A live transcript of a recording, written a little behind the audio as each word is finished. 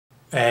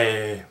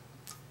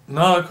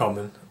Another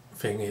common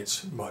thing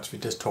is what we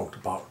just talked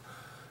about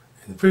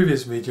in the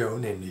previous video,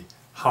 namely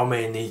how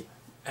many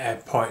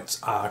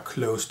points are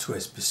close to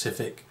a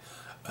specific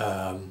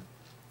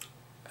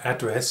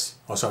address,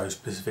 or sorry,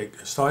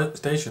 specific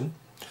station.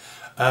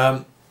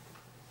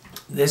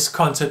 This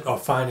concept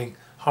of finding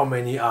how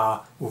many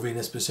are within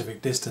a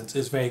specific distance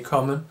is very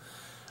common,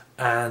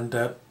 and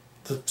the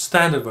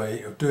standard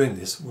way of doing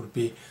this would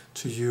be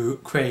to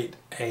create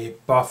a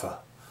buffer.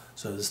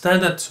 So the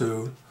standard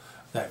tool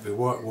that we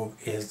work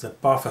with is the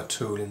buffer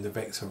tool in the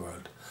vector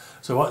world.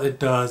 So what it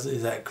does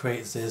is that it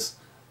creates this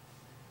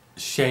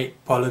shape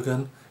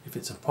polygon. If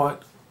it's a point,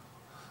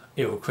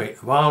 it will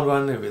create a round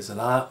one. If it's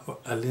a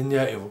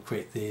linear, it will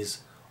create these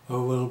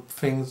oval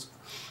things.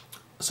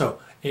 So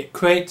it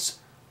creates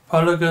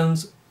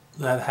polygons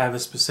that have a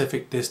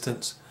specific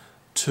distance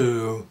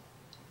to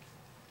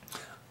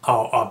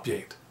our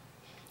object.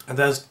 And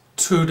there's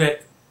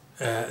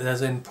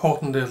there's an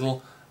important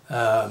little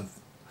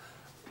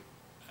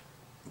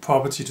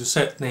property to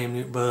set,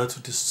 namely whether to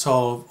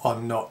dissolve or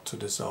not to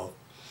dissolve.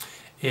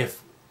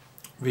 If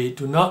we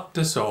do not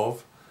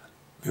dissolve,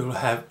 we will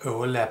have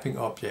overlapping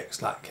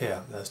objects, like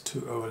here. There's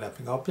two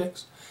overlapping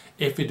objects.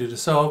 If we do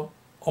dissolve,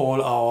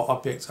 all our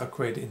objects are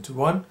created into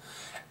one,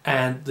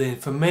 and the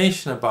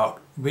information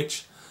about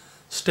which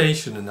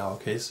station, in our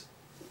case,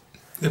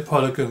 the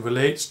polygon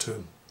relates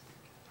to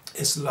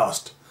is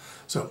lost.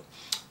 So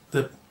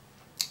the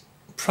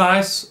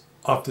price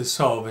of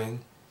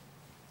dissolving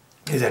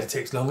is that it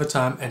takes longer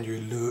time, and you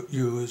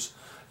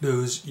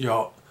lose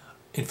your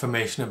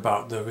information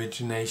about the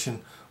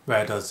origination.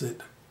 Where does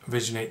it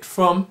originate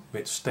from,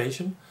 which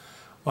station?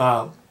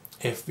 Well,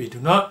 if we do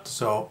not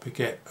dissolve, we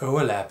get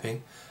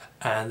overlapping,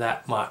 and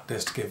that might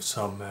just give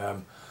some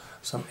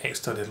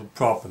extra little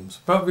problems,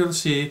 but we'll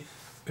see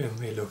when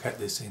we look at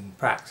this in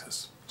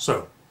practice.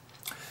 So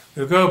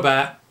we'll go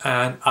back,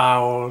 and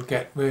I'll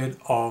get rid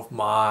of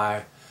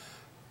my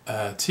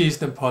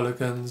T-stem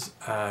polygons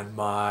and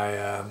my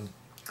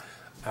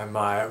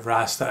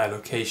raster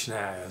allocation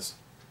areas.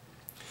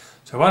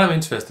 So what I'm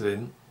interested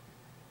in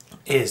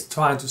is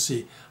trying to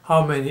see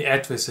how many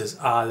addresses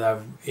are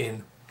there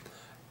in,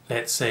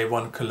 let's say,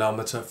 1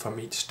 kilometer from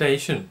each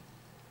station.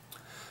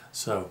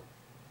 So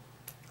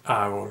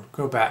I will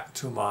go back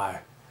to my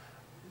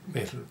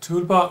little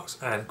toolbox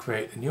and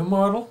create a new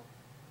model.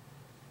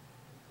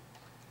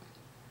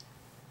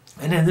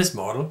 And in this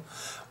model,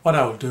 what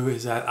I will do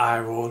is that I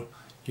will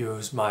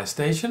use my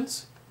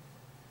stations,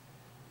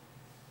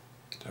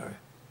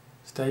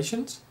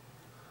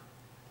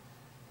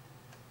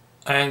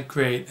 and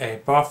create a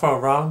buffer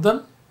around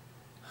them.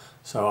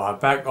 So I'll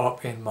back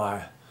up in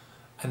my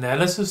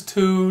analysis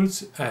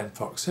tools and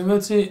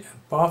proximity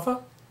and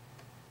buffer,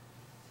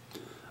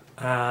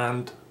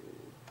 and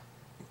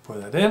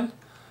put that in,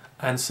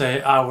 and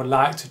say I would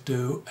like to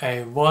do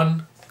a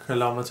 1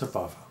 kilometer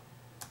buffer.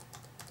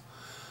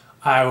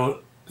 I will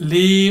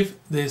leave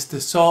this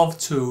dissolve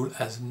tool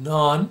as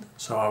none,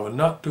 so I will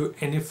not do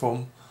any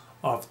form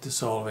of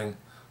dissolving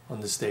on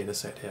this data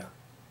set here.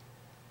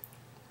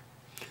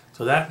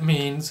 So that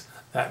means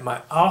that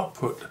my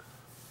output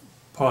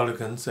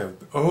polygons, they will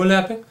be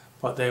overlapping,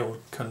 but they will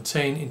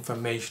contain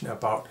information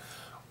about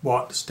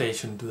what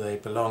station do they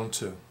belong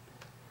to.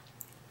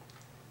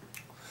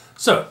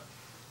 So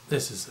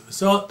this is the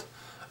result,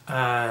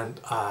 and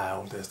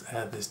I'll just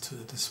add this to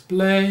the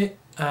display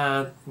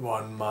and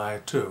run my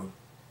tool.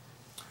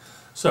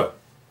 So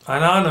I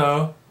now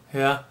know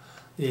here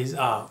these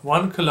are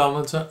 1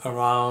 kilometer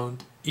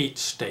around each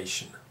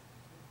station,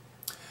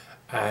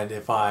 and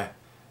if I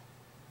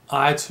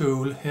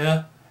tool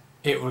here,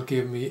 it will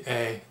give me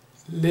a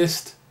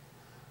list,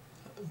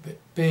 a bit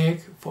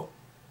big,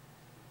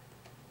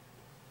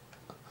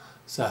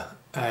 so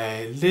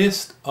a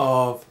list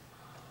of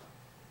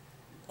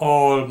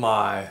all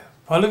my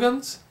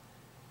polygons.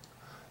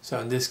 So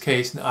in this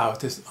case, I'm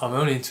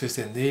only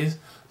interested in these,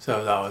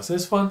 so that was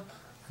this one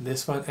and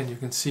this one, and you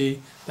can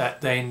see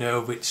that they know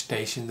which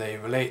station they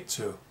relate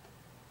to.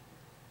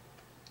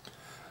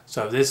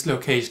 So this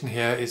location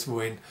here is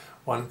within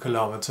 1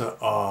 kilometer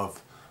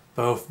of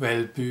both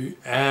Valby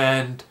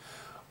and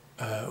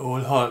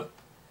Ålholm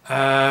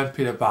and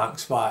Peter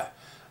Bangs Vej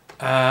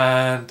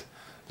and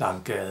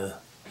Langgade,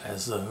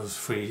 as those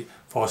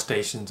 4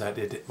 stations that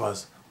it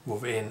was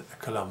within 1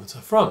 kilometer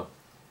from.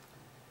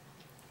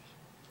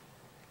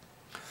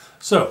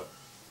 So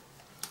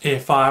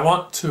if I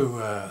want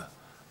to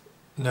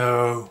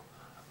know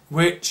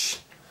which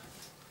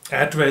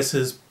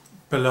addresses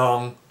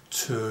belong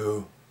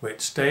to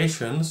which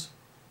stations,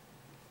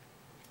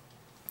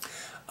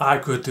 I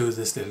could do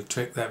this little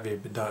trick that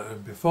we've been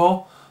doing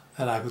before,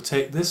 and I could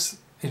take this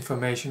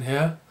information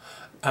here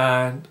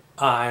and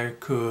I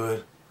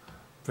could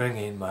bring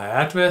in my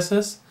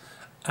addresses,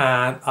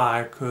 and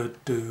I could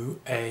do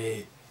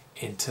a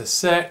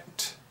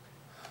intersect,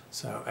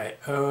 so a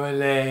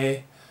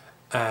overlay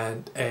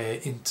and a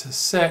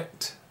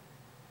intersect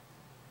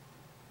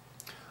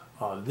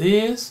of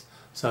these,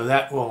 so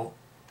that will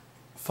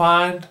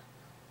find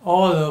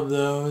all of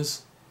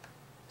those.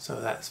 So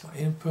that's my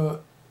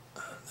input,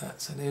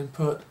 that's an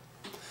input.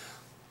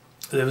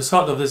 The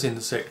result of this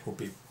intersect will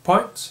be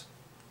points,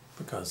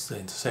 because the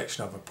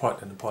intersection of a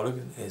point and a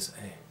polygon is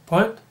a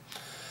point.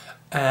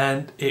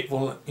 And it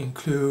will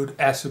include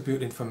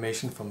attribute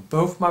information from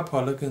both my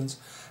polygons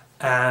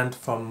and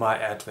from my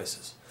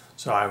addresses.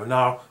 So I will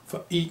now,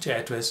 for each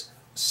address,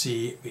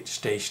 see which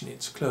station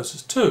it's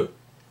closest to.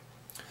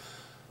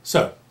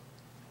 So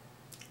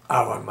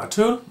I run my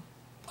tool.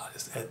 I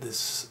just add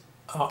this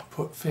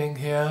output thing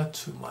here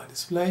to my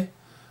display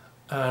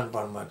and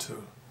run my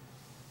tool.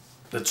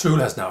 The tool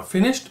has now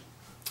finished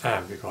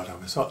and we got our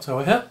results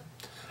over here.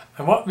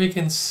 And what we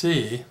can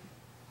see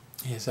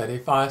is that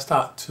if I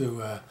start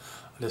to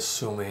let's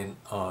zoom in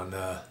on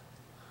an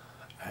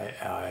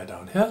area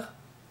down here.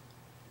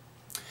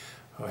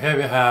 So here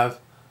we have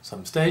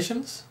some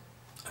stations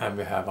and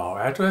we have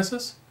our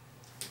addresses,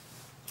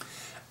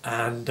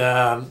 and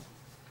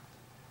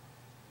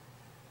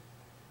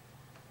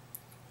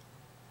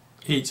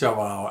each of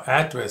our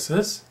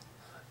addresses,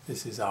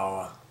 this is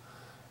our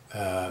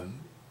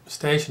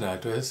station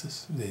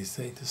addresses, these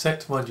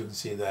intersect ones, you can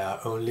see they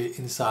are only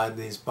inside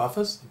these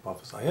buffers. The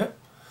buffers are here,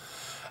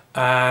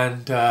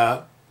 and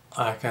I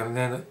can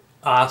then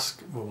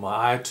ask with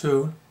my eye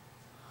tool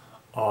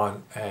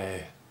on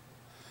a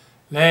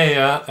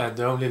layer, and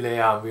the only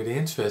layer I'm really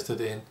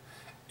interested in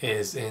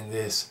is in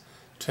this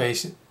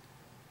tracing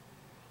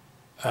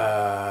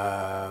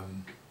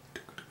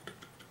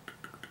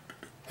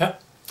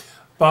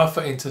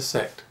buffer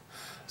intersect.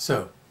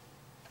 So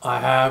I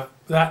have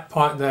that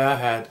point there.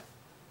 I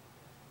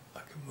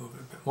can move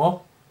it a bit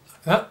more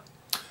like that.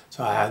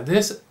 So I had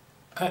this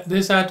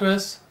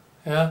address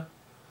here,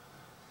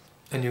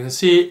 and you can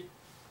see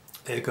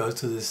it goes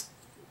to this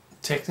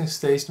technical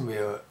station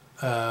where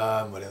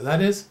whatever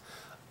that is,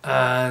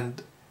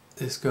 and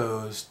this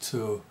goes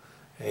to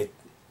a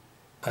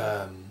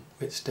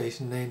which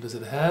station name does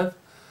it have?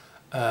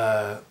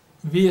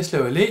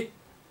 Vigerslev Elite,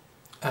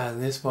 and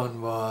this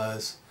one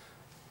was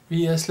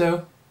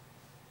Vigerslev,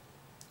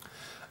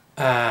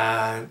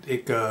 and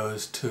it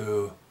goes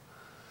to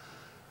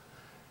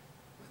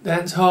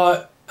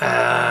Danshøj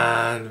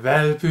and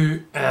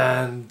Valby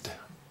and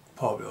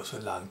probably also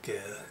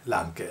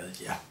Langgade,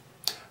 yeah.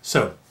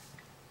 So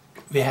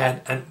we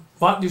had, and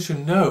what you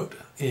should note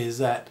is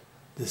that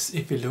this,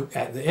 if you look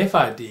at the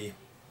FID,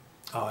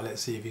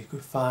 let's see if we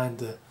could find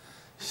the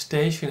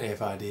station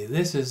FID.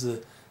 This is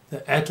the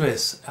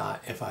address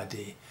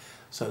FID.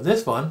 So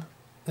this one,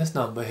 this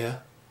number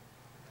here,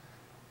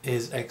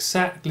 is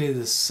exactly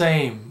the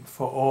same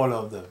for all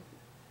of them.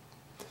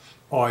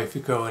 Or if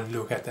you go and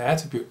look at the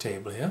attribute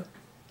table here,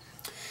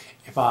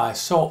 if I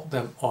sort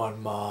them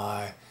on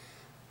my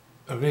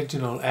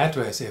original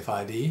address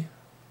FID,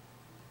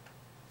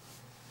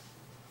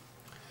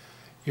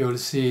 you'll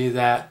see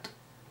that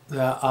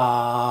there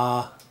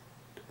are,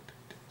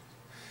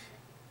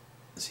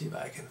 let's see if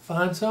I can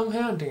find some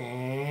here.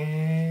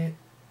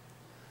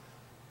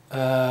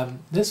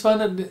 This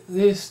one at the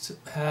list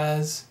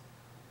has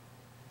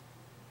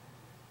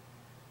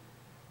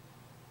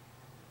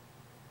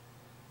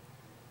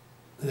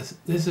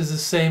this is the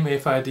same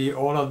FID.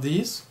 All of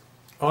these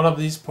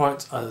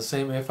points are the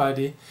same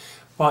FID,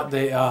 but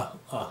they are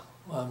well,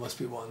 there must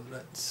be one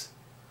that's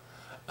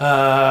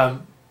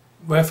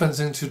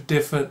referencing to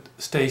different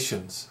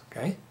stations.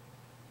 Okay,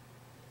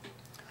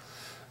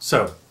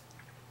 so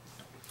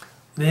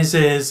this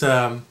is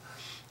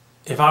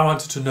if I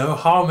wanted to know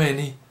how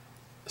many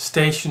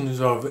stations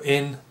are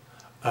within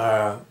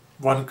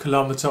 1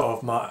 kilometer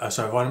of my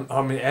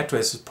how many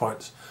addresses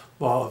points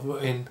were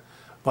within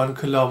 1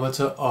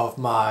 kilometer of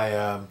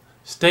my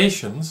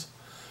stations,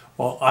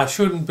 well, I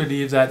shouldn't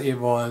believe that it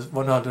was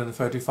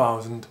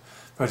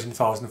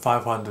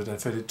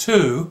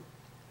 13,532,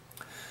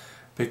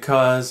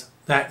 because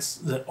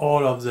that's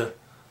all of the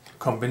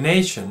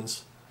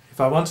combinations. If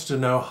I wanted to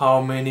know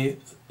how many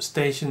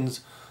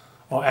stations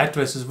or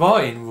addresses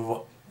were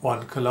in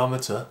 1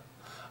 kilometer,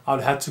 I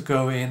would have to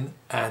go in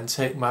and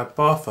take my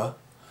buffer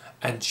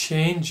and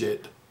change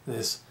it,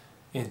 this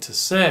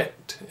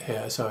intersect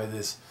here, sorry,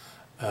 this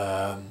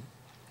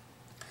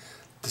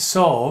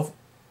dissolve,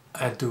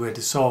 and do a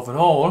dissolve on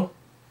all,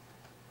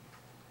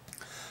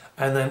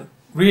 and then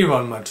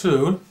rerun my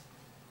tool,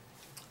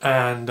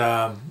 and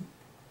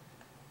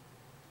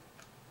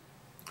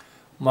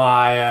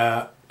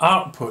my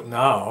output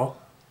now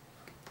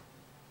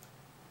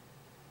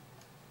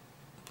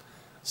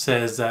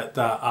says that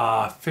there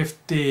are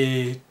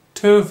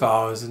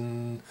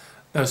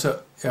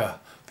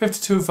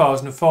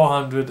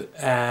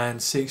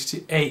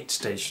 52,468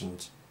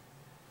 stations.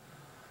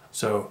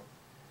 So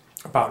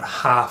about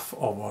half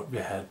of what we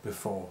had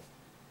before.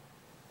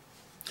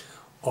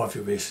 Or if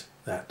you wish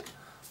that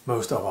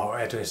most of our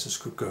addresses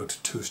could go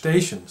to 2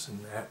 stations in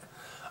that.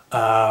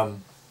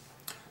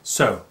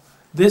 So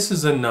this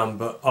is a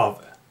number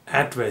of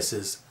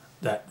addresses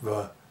that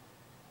were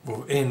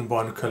within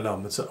 1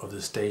 kilometer of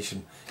the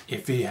station.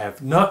 If we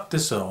have not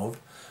dissolved,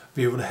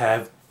 we will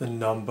have the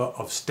number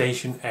of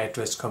station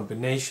address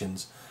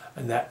combinations,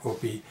 and that will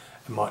be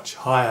a much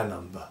higher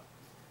number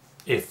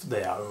if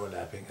they are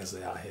overlapping as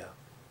they are here.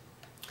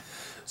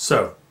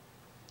 So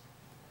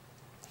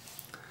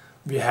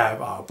we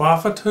have our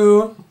buffer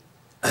tool.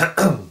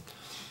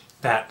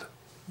 That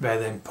where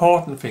the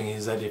important thing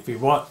is that if we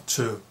want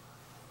to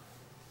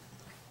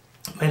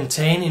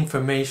maintain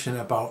information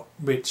about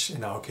which,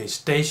 in our case,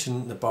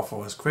 station the buffer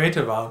was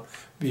created around,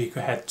 we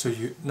had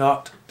to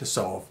not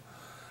dissolve,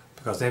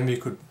 because then we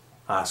could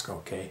ask,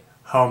 okay,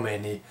 how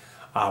many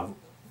are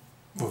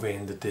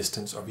within the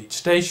distance of each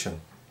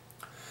station.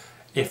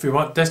 If we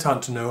want this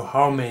time to know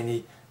how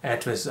many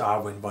addresses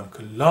are within 1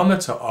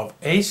 kilometer of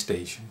a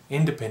station,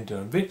 independent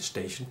of which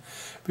station,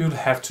 we will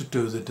have to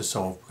do the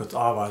dissolve, because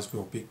otherwise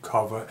we'll be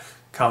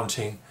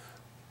counting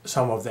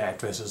some of the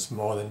addresses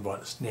more than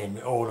once,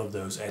 namely all of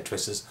those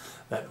addresses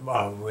that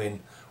are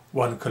within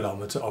 1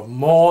 kilometer of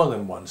more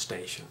than one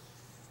station.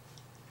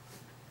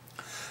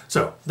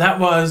 So that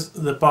was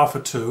the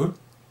buffer tool,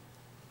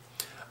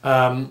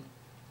 and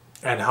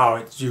how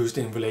it's used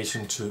in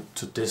relation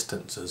to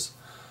distances.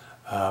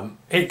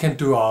 It can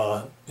do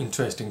other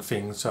interesting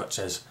things, such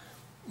as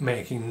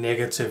making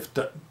negative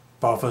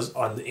buffers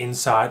on the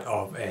inside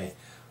of a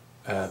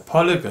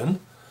polygon.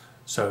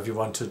 So if you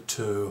wanted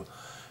to,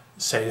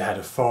 say you had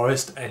a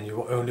forest and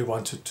you only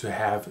wanted to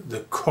have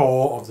the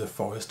core of the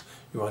forest,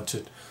 you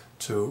wanted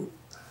to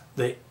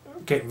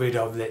get rid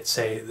of, let's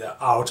say, the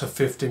outer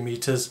 50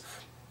 meters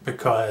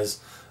because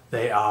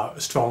they are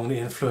strongly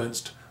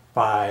influenced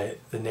by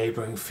the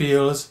neighboring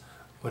fields,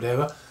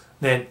 whatever,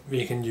 then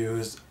we can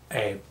use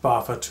a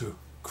buffer to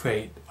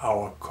create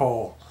our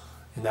core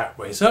in that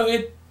way. So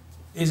it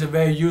is a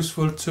very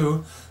useful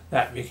tool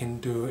that we can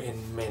do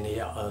in many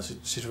other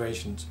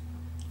situations.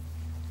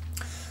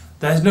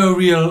 There's no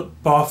real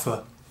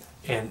buffer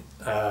in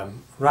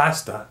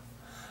raster.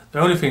 The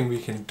only thing we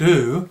can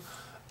do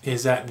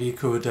is that we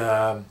could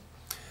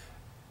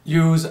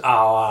use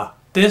our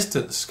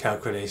distance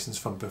calculations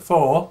from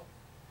before.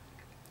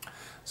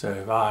 So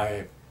if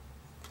I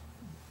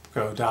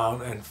go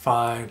down and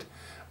find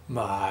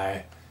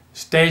my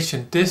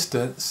station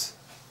distance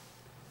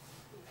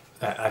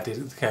that I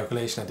did, the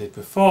calculation I did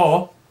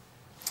before,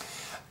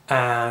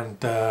 and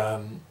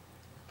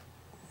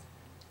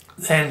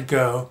then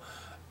go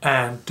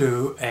and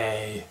do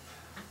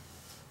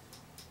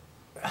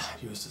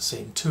use the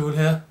same tool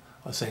here,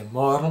 or same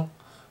model.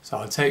 So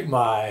I'll take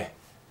my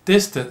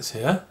distance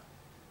here,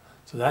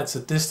 so that's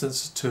the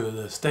distance to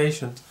the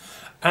stations,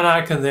 and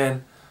I can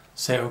then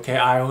say, okay,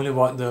 I only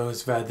want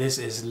those where this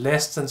is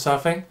less than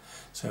something.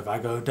 So if I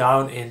go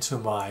down into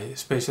my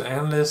spatial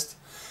analyst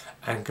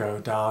and go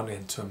down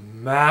into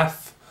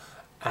math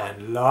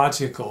and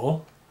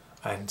logical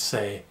and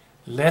say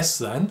less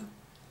than,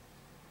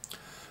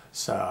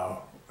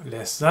 so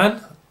less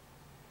than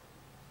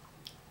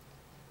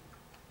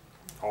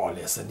or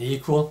less than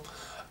equal,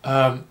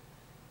 and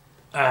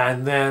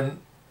then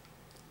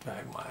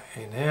drag my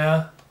in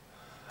here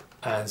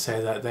and say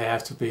that they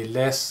have to be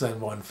less than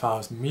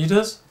 1,000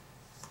 meters,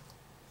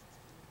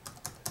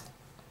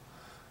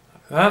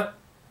 like that,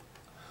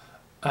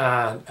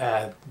 and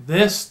add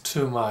this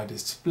to my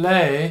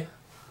display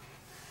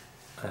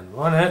and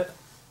run it.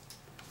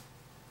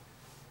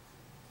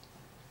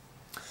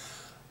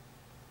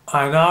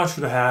 I now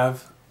should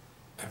have,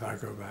 if I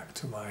go back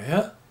to my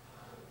here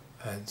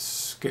and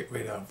get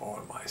rid of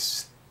all my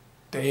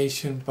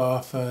station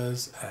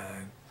buffers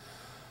and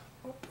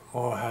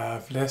or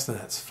have less than,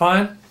 that's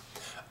fine.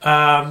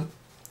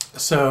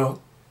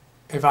 So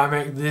if I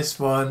make this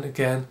one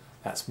again,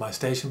 that's my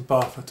station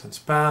buffer,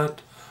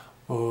 transparent,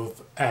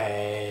 with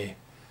a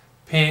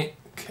pink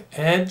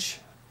edge.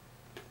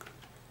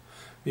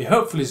 We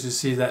hopefully should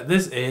see that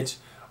this edge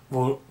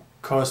will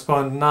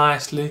correspond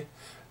nicely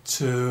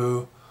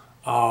to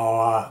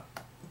our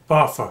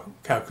buffer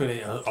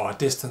calculator or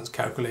distance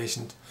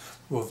calculations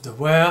with the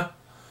where.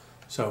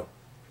 So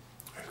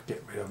I'll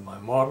get rid of my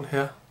model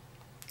here.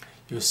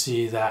 You'll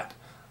see that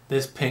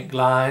this pink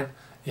line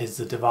is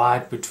the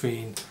divide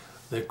between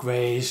the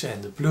greyish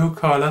and the blue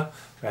color,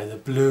 where the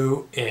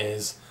blue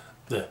is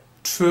the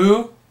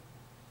true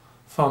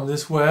from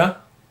this where,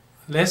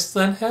 less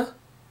than here.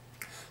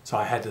 So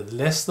I had a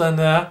less than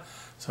there.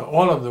 So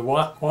all of the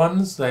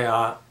ones, they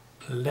are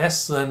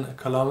less than a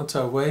kilometer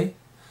away,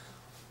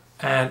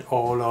 and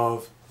all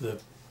of the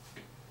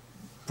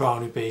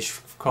browny beige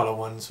color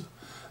ones,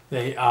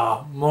 they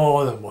are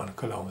more than 1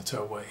 kilometer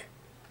away.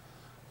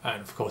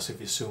 And of course, if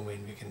you zoom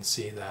in, we can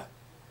see that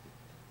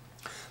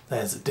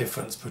there's a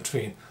difference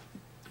between,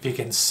 we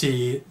can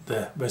see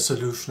the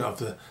resolution of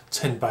the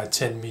 10 by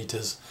 10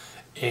 meters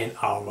in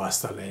our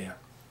raster layer.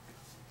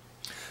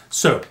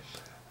 So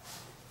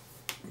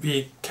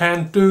we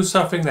can do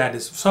something that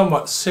is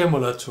somewhat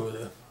similar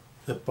to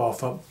the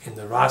buffer in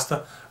the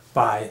raster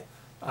by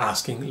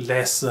asking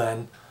less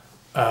than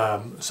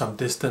some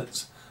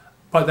distance,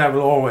 but there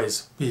will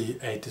always be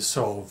a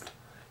dissolved.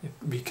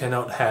 We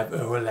cannot have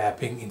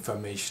overlapping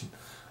information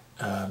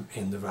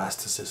in the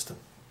raster system.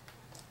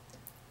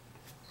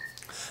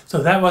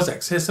 So that was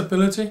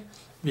accessibility.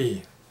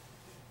 We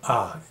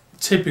are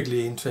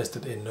typically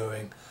interested in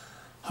knowing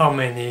how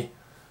many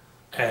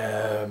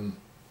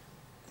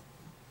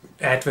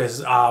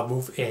addresses are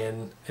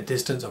within a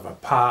distance of a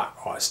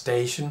park or a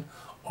station,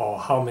 or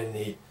how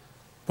many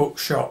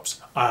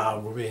bookshops are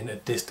within a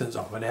distance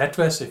of an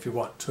address. If you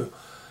want to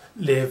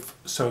live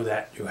so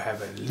that you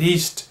have at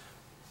least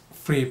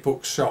 3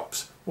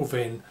 bookshops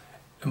within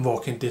a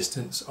walking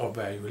distance of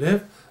where you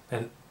live,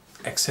 then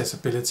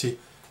accessibility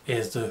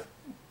is the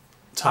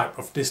type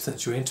of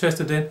distance you're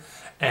interested in.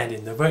 And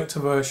in the vector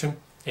version,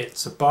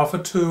 it's a buffer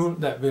tool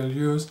that we'll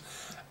use,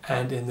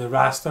 and in the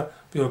raster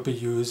we'll be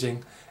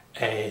using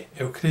a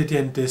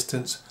Euclidean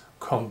distance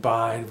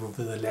combined with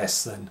the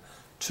less than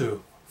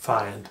to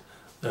find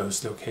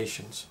those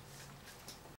locations.